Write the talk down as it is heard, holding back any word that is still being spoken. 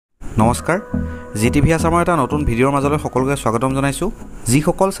নমস্কাৰ জিটিভি আসামৰ এটা নতুন ভিডিঅ'ৰ মাজলৈ সকলোকে স্বাগতম জনাইছো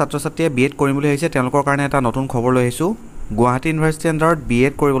যিসকল ছাত্ৰ-ছাত্ৰীয়ে B.Ed কৰিম বুলি হৈছে তেওঁলোকৰ কাৰণে এটা নতুন খবৰ লৈ আহিছো গুৱাহাটী ইউনিভাৰ্চিটি আণ্ডাৰত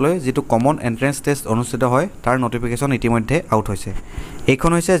B.Ed কৰিবলৈ যেটো কমন এন্ট্ৰেন্স টেষ্ট অনুষ্ঠিত হয় তাৰ নটিফিকেশন ইতিমধ্যে আউট হৈছে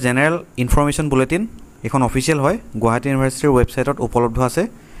এইখন হৈছে জেনাৰেল ইনফৰমেশন বুলেটিন এখন অফিচিয়েল হয় গুৱাহাটী ইউনিভাৰ্চিটিৰ ৱেবছাইটত উপলব্ধ আছে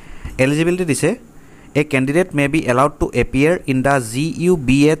এলিজিবিলিটি দিছে A candidate may be allowed to appear in the GU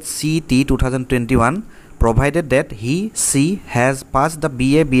B.Ed CET 2021 provided that he/she has passed the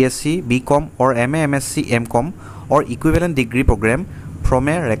BA, BSc, BCom or MA, MSc, MCom or equivalent degree program from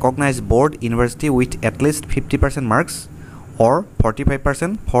a recognized board university with at least 50% marks or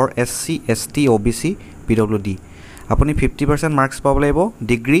 45% for SC, ST, OBC, PWD. Apuni 50% marks পাব লাগিব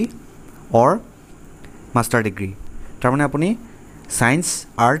degree or master degree. তাৰমানে আপুনি science,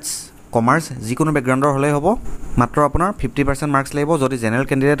 arts, commerce যিকোনো ব্যাকগ্ৰাউণ্ডৰ হলে হ'ব মাত্ৰ আপোনাৰ 50% marks লাগিব যদি জেনাৰেল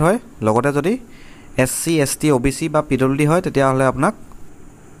ক্যান্ডিডেট হয় লগতে যদি SC ST OBC বা PWD হয় তেতিয়া হলে আপোনাক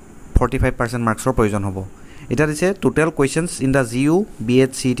 45% মাৰ্কসৰ প্ৰয়োজন হ'ব এটা দিছে total questions in the GU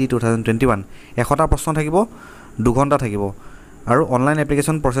B.Ed CET 2021 এশটা প্ৰশ্ন থাকিব 2 ঘণ্টা থাকিব আৰু অনলাইন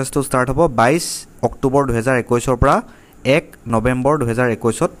এপ্লিকেশন প্ৰসেসটো ষ্টাৰ্ট হ'ব 22 অক্টোবৰ 2021 ৰ পৰা 1 নৱেম্বৰ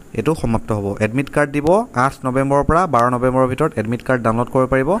 2021 ত এটো সমাপ্ত হ'ব এডমিট কাৰ্ড দিব 8 নৱেম্বৰৰ পৰা 12 নৱেম্বৰৰ ভিতৰত এডমিট কাৰ্ড ডাউনলোড কৰিব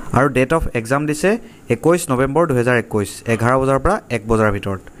পাৰিব আৰু ডেট অফ এক্সাম দিছে 21 নৱেম্বৰ 2021 11 বজাৰ পৰা 1 বজাৰ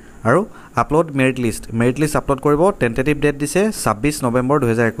ভিতৰত আৰু আপলোড মেৰিট লিষ্ট আপলোড কৰিব টেন্টেটিভ ডেট দিছে 26 নৱেম্বৰ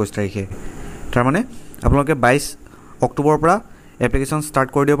 2021 তাৰিখে তাৰ মানে আপোনালোকে 22 অক্টোবৰৰ পৰা এপ্লিকেশন ষ্টাৰ্ট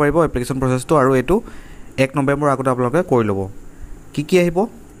কৰি দিব পাৰিব এপ্লিকেশন প্ৰসেসটো আৰু এটো 1 নৱেম্বৰ আগতে আপোনালোকে কৰি ল'ব কি আহিব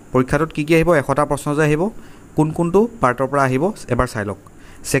পৰীক্ষাটোত কি আহিব এশটা প্ৰশ্ন যে আহিব কোনটো পাৰ্টৰ পৰা আহিব এবাৰ চাই লওক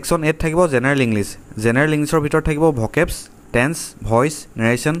সেকশন 8 থাকিব জেনাৰেল ইংলিছৰ ভিতৰত থাকিব ভকেবস টেন্স ভয়েস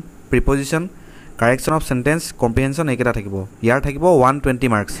নাৰেশন প্ৰিপজিশন কাৰেকশন অফ সেন্টেন্স কম্প্ৰিহেনশন এইকেটা থাকিব ইয়াৰ থাকিব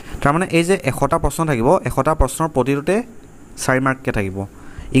 120 মাৰ্কস তাৰ মানে এই যে এশটা প্ৰশ্ন থাকিব এশটা প্ৰশ্নৰ প্ৰতিটোতে 4 মাৰ্ক কে থাকিব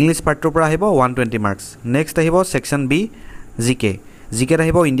ইংলিছ পাৰ্টৰ পৰা আহিব 120 মাৰ্কস নেক্সট আহিব সেকশন বি জিকে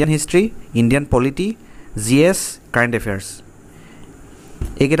আহিব Indian history Indian polity GS current এফেয়াৰ্স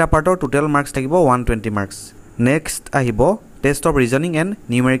এইকেটা পাৰ্টৰ total marks থাকিব 120 মাৰ্কস নেক্সট আহিব taste of reasoning and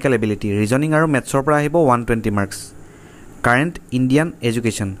numerical ability reasoning আৰু মেথছৰ পৰা আহিব 120 marks current Indian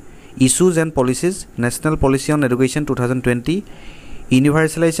education issues and policies national policy on education 2020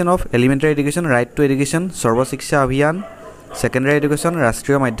 ইউনিভাৰ্চেলাইজেশ্যন of elementary education right to education সৰ্ব শিক্ষা অভিযান secondary education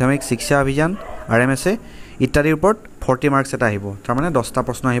ৰাষ্ট্ৰীয় মাধ্যমিক শিক্ষা অভিযান RMSA ইত্যাদিৰ ওপৰত 40 মাৰ্কস এটা আহিব তাৰ মানে 10টা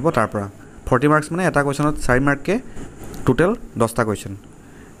প্ৰশ্ন আহিব তাৰ পৰা 40 মাৰ্কস মানে এটা কোৱেশ্যনত 4 মাৰ্ক কে টোটাল 10টা কোৱেশ্যন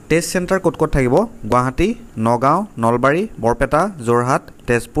টেষ্ট সেন্টাৰ ক'ত থাকিব গুৱাহাটী নগাঁও নলবাৰী বৰপেটা জোৰহাট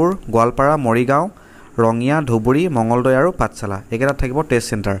তেজপুৰ গোৱালপাৰা মৰিগাঁও ৰঙিয়া ধুবুৰী মঙ্গলদৈ আৰু পাঠশালা একেটা থাকিব টেষ্ট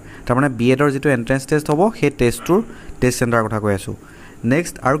সেন্টাৰ তাৰ মানে B.Ed ৰ যেটো এন্ট্ৰেন্স টেষ্ট হ'ব সেই টেষ্টটোৰ টেষ্ট সেন্টাৰ কথা কৈ আছো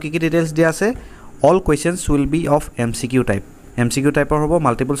নেক্সট আৰু কি ডিটেইলছ দিয়া আছে all questions will be of MCQ টাইপৰ হ'ব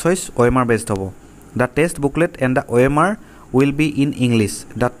মাল্টিপল চইচ OMR বেসড হ'ব দা test booklet and the OMR will be in English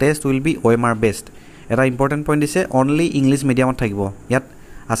da test will be OMR based এটা ইম্পৰ্টেন্ট পইণ্ট দিছে অনলি ইংলিছ মিডিয়ামত থাকিব ইয়াত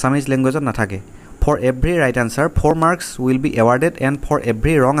Assamese language নাথাকে for every right answer 4 marks will be awarded and for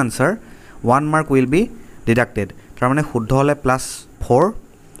every wrong answer 1 mark will be deducted তাৰ মানে শুদ্ধ হলে +4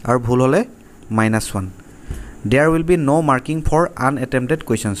 আৰু ভুল হলে -1 there will be no marking for unattempted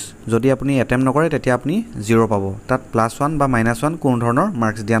questions যদি আপুনি attempt নকৰে তেতিয়া আপুনি 0 পাব তাত +1 বা -1 কোন ধৰণৰ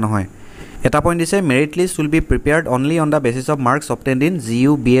মাৰ্কস দিয়া নহয় এটা পইণ্ট দিছে merit list will be prepared only on the basis of marks obtained in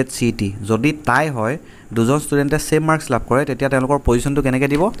GU B.Ed CET যদি টাই হয় দুজন ষ্টুডেন্টে সেম মাৰ্কস লাভ কৰে তেতিয়া তেওঁলোকৰ পজিশনটো কেনেকৈ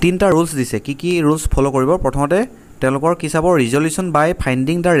দিব তিনটা ৰুলস দিছে কি ৰুলস ফলো কৰিব প্ৰথমতে তেওঁলোকৰ কি চাব ৰিজল্যুশন বাই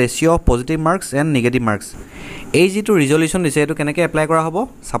finding da ৰেশিও of positive marks and negative marks এই যেটো ৰিজল্যুশন দিছে এটো কেনেকৈ এপ্লাই কৰা হ'ব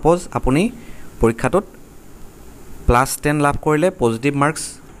সাপোজ আপুনি পৰীক্ষাটোত +10 লাভ কৰিলে পজিটিভ মাৰ্কস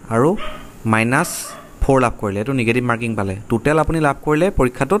আৰু -4 লাভ কৰিলে এটো নিগেটিভ মাৰ্কিং পালে টোটাল আপুনি লাভ কৰিলে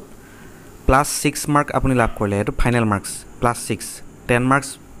পৰীক্ষাটোত +6 মাৰ্ক আপুনি লাভ কৰিলে এটো final marks +6 10 marks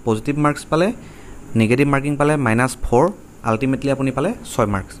positive marks পালে নেগেটিভ মাৰ্কিং পালে -4 আলটিমেটলি আপুনি পালে 6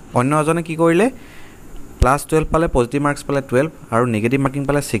 মাৰ্কস অন্য এজনে কি কৰিলে +12 পালে পজিটিভ মাৰ্কস পালে 12 আৰু নেগেটিভ মাৰ্কিং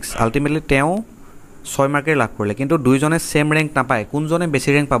পালে 6 আলটিমেটলি তেওঁ 6 মাৰ্কেৰ লাভ কৰিলে কিন্তু দুইজনে সেম ৰেংক নাপায় কোনজনে বেছি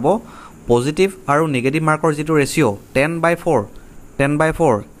ৰেংক পাব পজিটিভ আৰু নেগেটিভ মাৰ্কৰ যেটো ৰেশিও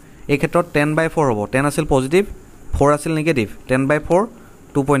 10/4 এই ক্ষেত্ৰত 10/4 হ'ব 10 আছিল পজিটিভ 4 আছিল নেগেটিভ 10/4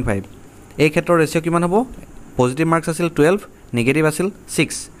 2.5 এই ক্ষেত্ৰৰ ৰেশিও কিমান হ'ব পজিটিভ মাৰ্কস আছিল 12 নেগেটিভ আছিল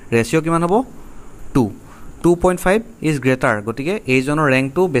 6 ৰেশিও কিমান হ'ব 2.5 is greater গতিকে এইজনৰ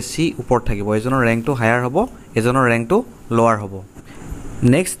ৰেংকটো বেছি ওপৰত থাকিব এইজনৰ ৰেংকটো হায়াৰ হ'ব এইজনৰ ৰেংকটো লোৱাৰ হ'ব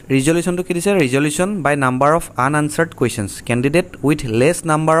নেক্সট ৰিজল্যুশনটো কি দিছে ৰিজল্যুশন বাই number of আনআনসাৰ্ড questions candidate with less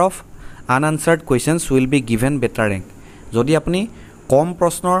number of আনআনসাৰ্ড questions will be given better rank যদি আপুনি কম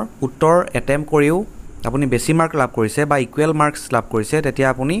প্ৰশ্নৰ উত্তৰ এটেম্প কৰিও আপুনি বেছি মাৰ্ক লাভ কৰিছে বা ইকুৱেল মাৰ্কছ লাভ কৰিছে তেতিয়া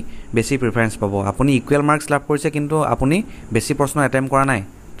আপুনি বেছি প্ৰিফাৰেন্স পাব আপুনি ইকুৱেল মাৰ্কছ লাভ কৰিছে কিন্তু আপুনি বেছি প্ৰশ্ন এটেম্প কৰা নাই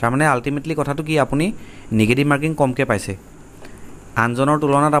তাৰমানে আলটিমেটলি কথাটো কি আপুনি নিগেটিভ মাৰ্কিং কমকে পাইছে আনজনৰ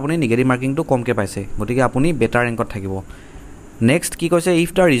তুলনাত আপুনি নিগেটিভ মাৰ্কিংটো কমকে পাইছে গতিকে আপুনি বেটাৰ ৰেংকত থাকিব নেক্সট কি কৈছে if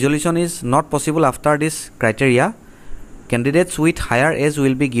the resolution is not possible after this criteria candidates with higher as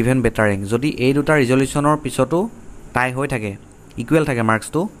will be given better rank যদি এই দুটা ৰিজলিউশ্যনৰ পিছতো টাই হৈ থাকে ইকুৱেল থাকে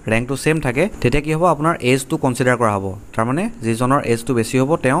মাৰ্কছটো ৰেংকটো সেম থাকে তেতিয়া কি হ'ব আপোনাৰ এজটো কনসিডাৰ কৰা হ'ব তাৰমানে যিজনৰ এজটো বেছি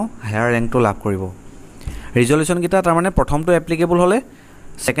হ'ব তেওঁ হায়াৰ ৰেংকটো লাভ কৰিব ৰিজলিউশ্যন কিটা তাৰমানে প্ৰথমটো এপ্লিকেবল হ'লে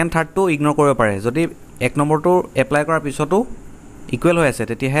সেকেন্ড থাৰ্ডটো ইগনোৰ কৰিব পাৰে যদি এক নম্বৰটো এপ্লাই কৰাৰ পিছতো ইকুৱেল হৈ আছে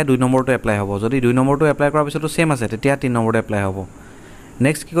তেতিয়াহে দুই নম্বৰটো এপ্লাই হ'ব যদি দুই নম্বৰটো এপ্লাই কৰাৰ পিছতো সেম আছে তেতিয়া তিন নম্বৰটো এপ্লাই হ'ব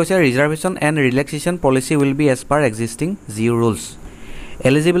নেক্সট কি কৈছে reservation and relaxation policy will be as per existing Jio' rules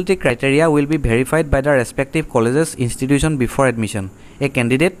Eligibility criteria will be verified by the respective colleges institution before admission. A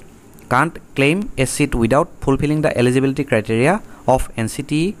candidate can't claim a seat without fulfilling the eligibility criteria of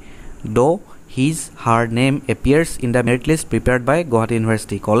NCTE, though her name appears in the merit list prepared by Gauhati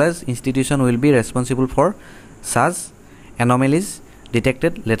University. College institution will be responsible for such anomalies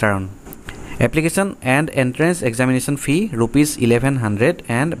detected later on. Application and entrance examination fee rupees 1100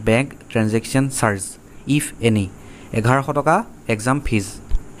 and bank transaction charge, if any. 1100 টকা exam fees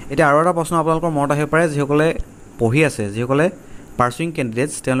এটা আৰু এটা প্ৰশ্ন আপোনালোকৰ মনত আহিব পাৰে যিসকলে পঢ়ি আছে যিসকলে পাৰ্সুইং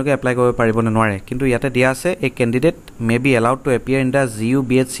ক্যান্ডিডেটস তেওঁলোকে এপ্লাই কৰিব পাৰিব নে নোৱাৰে কিন্তু ইয়াতে দিয়া আছে এ candidate may be allowed two appear in the GU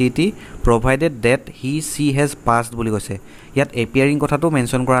B.Ed CET provided that he has passed বুলি কৈছে ইয়াত এপিয়াৰিং কথাটো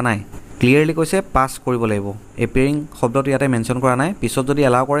মেনশন কৰা নাই ক্লিয়াৰলি কৈছে পাস কৰিব লাগিব এপিয়াৰিং শব্দটো ইয়াতে মেনশন কৰা নাই পিছত যদি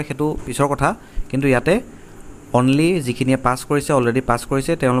এলাউ কৰে হেতু পিছৰ কথা কিন্তু ইয়াতে only যিখিনিয়ে পাস কৰিছে অলৰেডি পাস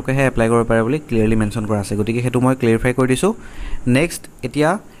কৰিছে তেওঁলোকেহে এপ্লাই কৰিব পাৰে বুলি ক্লিয়াৰলি মেনশন কৰা আছে গতিকে হেতু মই ক্লিয়াৰিফাই কৰি দিছো নেক্সট এতিয়া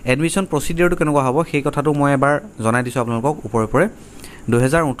এডমিশন প্ৰসিডিউৰটো কেনেকুৱা হ'ব সেই কথাটো মই এবাৰ জনাই দিছো আপোনালোকক ওপৰে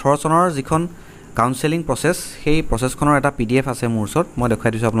 2018 চনৰ যিখন কাউন্সেলিং প্ৰসেস সেই প্ৰসেসখনৰ এটা PDF আছে মোৰ ওচৰত মই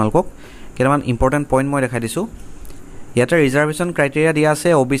দেখাই দিছো আপোনালোকক কেইটামান ইম্পৰ্টেন্ট পইণ্ট মই দেখাই দিছো ইয়াতে ৰিজাৰ্ভেশ্যন ক্ৰাইটেৰিয়া দিয়া আছে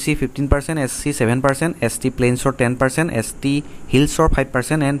OBC 15% SC 7% ST প্লেইনছৰ 10% ST হিলছৰ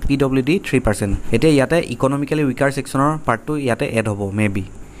 5% and PWD 3% এতিয়া ইয়াতে ইকোনমিক্যালি উইকাৰ সেকশনৰ পাৰ্টটো ইয়াতে এড হ'ব মেবি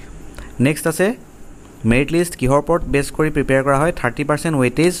নেক্সট আছে মেৰিট লিষ্ট কিহৰ ওপৰত বেছ কৰি প্ৰিপেয়াৰ কৰা হয় 30%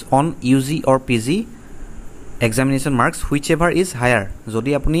 weightage on UG or PG examination marks হুইচএভাৰ is higher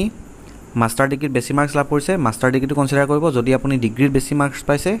যদি আপুনি মাস্টাৰ ডিগ্ৰীত বেছি মাৰ্কস লাভ কৰিছে মাস্টাৰ ডিগ্ৰীটো কনসিডাৰ কৰিব যদি আপুনি ডিগ্ৰীত বেছি মাৰ্কস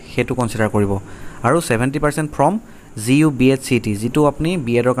পাইছে হেতু কনসিডাৰ কৰিব আৰু 70% ফ্ৰম জিইউ B.Ed CET যেটো আপনি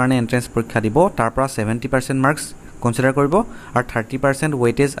B.Ed ৰ কাৰণে এন্ট্ৰেন্স পৰীক্ষা দিব তাৰ পৰা 70% মাৰ্কস কনসিডাৰ কৰিব আৰু 30%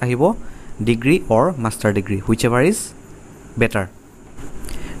 ওয়েটেজ আহিব degree or master degree হুইচএভাৰ is better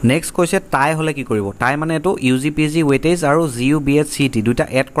next কৈছে টাই হলে কি কৰিব টাই মানে এটো UG PG ওয়েটেজ আৰু জিইউ B.Ed CET দুটা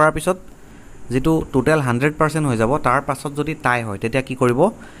এড কৰাৰ পিছত যেটো টোটাল 100% হৈ যাব তাৰ পাছত যদি টাই হয়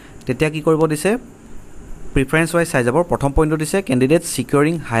তেতিয়া কি কৰিব দিছে প্ৰিফাৰেন্স ওয়াইজ চাই যাব প্ৰথম পইণ্টটো দিছে candidate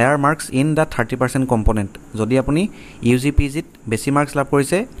সিকিউৰিং higher marks in the 30% component যদি আপুনি UG PG ত বেছি মাৰ্কস লাভ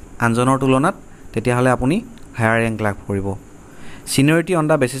কৰিছে আনজনৰ তুলনাত তেতিয়া হলে আপুনি হায়াৰ ৰেংক লাভ কৰিব সিনিয়ৰিটি on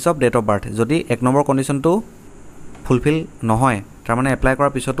the basis of date of birth যদি এক নম্বৰ কন্ডিশনটো ফুলফিল নহয় তাৰ মানে এপ্লাই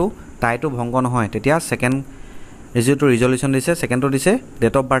কৰাৰ পিছতো টাইটো ভংগ নহয় তেতিয়া সেকেন্ড ৰিজিউটো ৰিজলিউশন দিছে সেকেন্ডটো দিছে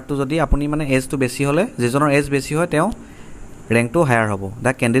ডেট অফ বাৰ্থটো যদি আপুনি মানে এজটো বেছি হলে যিজনৰ এজ বেছি হয় তেওঁ rank to higher hobo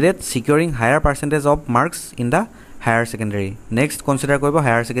the candidate securing higher percentage of marks in the higher secondary next consider koribo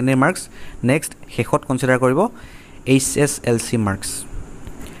higher secondary marks next hekhot consider koribo HSLC marks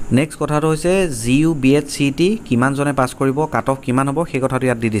next kotha to hoise GU B.Ed CET kiman jone pass koribo cut off kiman hobo he kotha to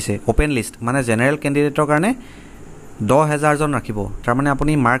yat di dise open list mane general candidate tor karone 10000 jon rakhibo tar mane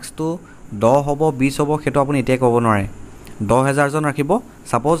apuni marks to 10 hobo 20 hobo heto apuni etia kobo nore 10000 jon rakhibo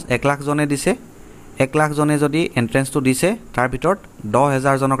suppose 1 lakh jone dise 1 lakh জনে যদি entrance two দিছে তাৰ ভিতৰত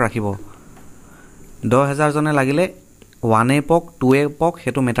 10000 জনক ৰাখিব 10000 জনে লাগিলে 1 এ পক 2 এ পক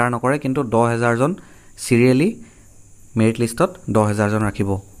হেতু মেটাৰ নকৰে কিন্তু 10000 জন সিৰিয়ালি মেৰিট লিষ্টত 10000 জন ৰাখিব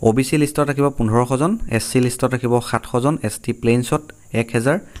OBC লিষ্টত ৰাখিব 1500 জন SC লিষ্টত ৰাখিব 700 জন ST প্লেইনছত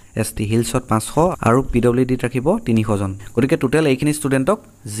 1000 ST হিলছত 500 আৰু PWD ত ৰাখিব 300 জন গতিকে টোটাল এইখিনি ষ্টুডেন্টক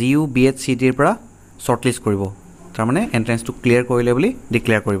GU B.Ed CET ৰ পৰা শৰ্টলিষ্ট কৰিব তাৰ মানে এন্ট্ৰেন্স টু ক্লিয়াৰ কৰিলে বুলি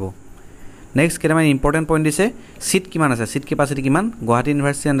ডিক্লেয়াৰ কৰিব Next কেটামান ইম্পৰ্টেন্ট পইণ্ট দিছে সিট কিমান আছে সিট কেপাসিটি কিমান গুৱাহাটী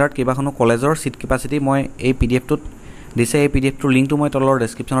ইউনিভাৰ্সিটি আন্ডাৰত কিবাখনো কলেজৰ সিট কেপাসিটি মই এই PDF টোত দিছে এই PDF টোৰ লিংকটো মই তলৰ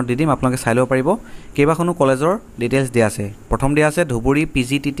ডেসক্ৰিপচনত দি দিম আপোনালোকে চাই লব পাৰিব কিবাখনো কলেজৰ ডিটেইলছ দিয়া আছে প্ৰথম দিয়া আছে Dhubri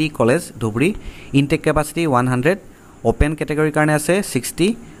PGTT college Dhubri intact capacity 100 open ক্যাটেগৰি কাৰণে আছে 60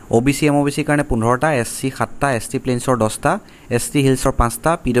 OBC MOBC কাৰণে 15টা SC 7টা ST প্লেইনছৰ 10টা ST হিলছৰ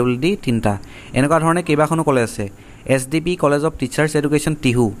 5টা PWD 3টা এনেকুৱা ধৰণে কিবাখনো কলেজ আছে SDP college of teachers education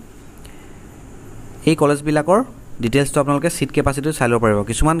Tihu এই কলেজ বিলাকৰ ডিটেইলছটো আপোনালোকে সিট কেপাচিটি চাই ল'ব পাৰিব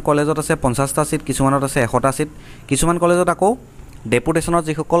কিছুমান কলেজত আছে 50টা সিট কিছুমানত আছে 100টা সিট কিছুমান কলেজত আকৌ ডেপুটেশ্যনত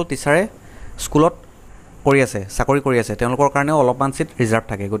যিসকল টিচাৰে স্কুলত কৰি আছে চাকৰি কৰি আছে তেওঁলোকৰ কাৰণেও অলপমান সিট ৰিজাৰ্ভ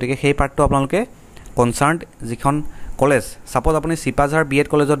থাকে গতিকে সেই পাৰ্টটো আপোনালোকে কনসাৰ্নড যিখন কলেজ সাপোজ আপুনি সিপাঝাৰ B.Ed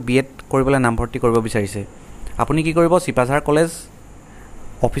কলেজত B.Ed কৰিবলৈ নাম ভৰ্তি কৰিব বিচাৰিছে আপুনি কি কৰিব সিপাঝাৰ কলেজ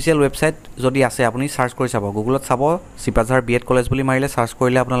অফিচিয়েল ৱেবসাইট যদি আছে আপুনি সাৰ্চ কৰি চাব গুগলত চাব সিপাঝাৰ B.Ed কলেজ বুলি মাৰিলে সাৰ্চ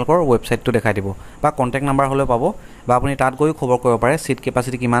কৰিলে আপোনালোকৰ ৱেবসাইটটো দেখাই দিব বা কন্টাক্ট নাম্বাৰ হলে পাব বা আপুনি তাত গৈ খবৰ কৰিব পাৰে সিট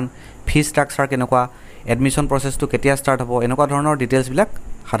কেপাচিটি কিমান ফি ষ্ট্ৰাকচাৰ কেনেকুৱা এডমিশন প্ৰসেসটো কেতিয়া ষ্টাৰ্ট হ'ব এনেকুৱা ধৰণৰ ডিটেইলছ বিলাক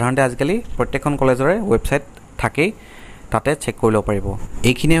সাধাৰণতে আজিকালি প্ৰত্যেকখন কলেজৰে ৱেবসাইট থাকেই তাতে চেক কৰি ল'ব পাৰিব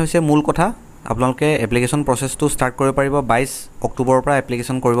এইখিনি হৈছে মূল কথা আপোনালোকে এপ্লিকেশন প্ৰসেসটো ষ্টাৰ্ট কৰিব পাৰিব 22 অক্টোবৰৰ পৰা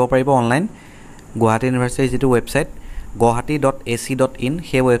এপ্লিকেশন কৰিব পাৰিব অনলাইন গুৱাহাটী ইউনিভাৰ্চিটিৰ যেটো ৱেবসাইট gauhati.ac.in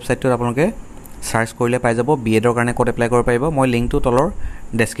সেই ৱেবসাইটটোত আপোনালোকে সাৰ্চ কৰিলে পাই যাব B.Ed ৰ কাৰণে ক'ত এপ্লাই কৰিব পাৰিব মই লিংকটো তলৰ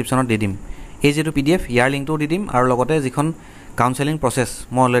ডেসক্ৰিপচনত দি দিম এই যেটো PDF ইয়াৰ লিংকটো দি দিম আৰু লগতে যিখন কাউন্সেলিং প্ৰসেস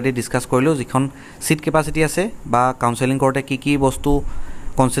মই অলৰেডি ডিসকাস কৰিলো যিখন সিট কেপাচিটি আছে বা কাউন্সেলিং কৰোতে কি কি বস্তু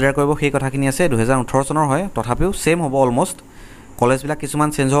কনসিডাৰ কৰিব সেই কথাখিনি আছে 2018 চনৰ হয় তথাপিও সেম হ'ব অলমোস্ট কলেজবিলাক কিছুমান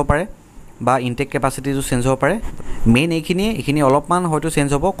চেঞ্জ হ'ব পাৰে বা ইনটেক কেপাচিটিটো চেঞ্জ হ'ব পাৰে মেইন এইখিনি অলপমান হয়তো চেঞ্জ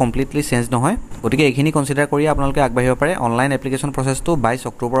হ'ব কমপ্লিটলি চেঞ্জ নহয় গতিকে এইখিনি কনসিডাৰ কৰি আপোনালোকে আগবাঢ়িব পাৰে অনলাইন এপ্লিকেশন প্ৰসেসটো 22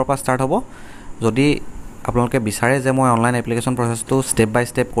 অক্টোবৰৰ পৰা ষ্টাৰ্ট হ'ব যদি আপোনালোকে বিচাৰে যে মই অনলাইন এপ্লিকেশন প্ৰসেসটো স্টেপ বাই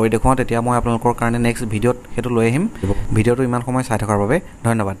স্টেপ কৰি দেখুৱাও তেতিয়া মই আপোনালোকৰ কাৰণে নেক্সট ভিডিঅ'ত হেতু লৈ আহিম ভিডিঅ'টো ইমান সময় চাই থকাৰ বাবে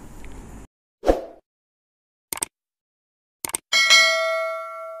ধন্যবাদ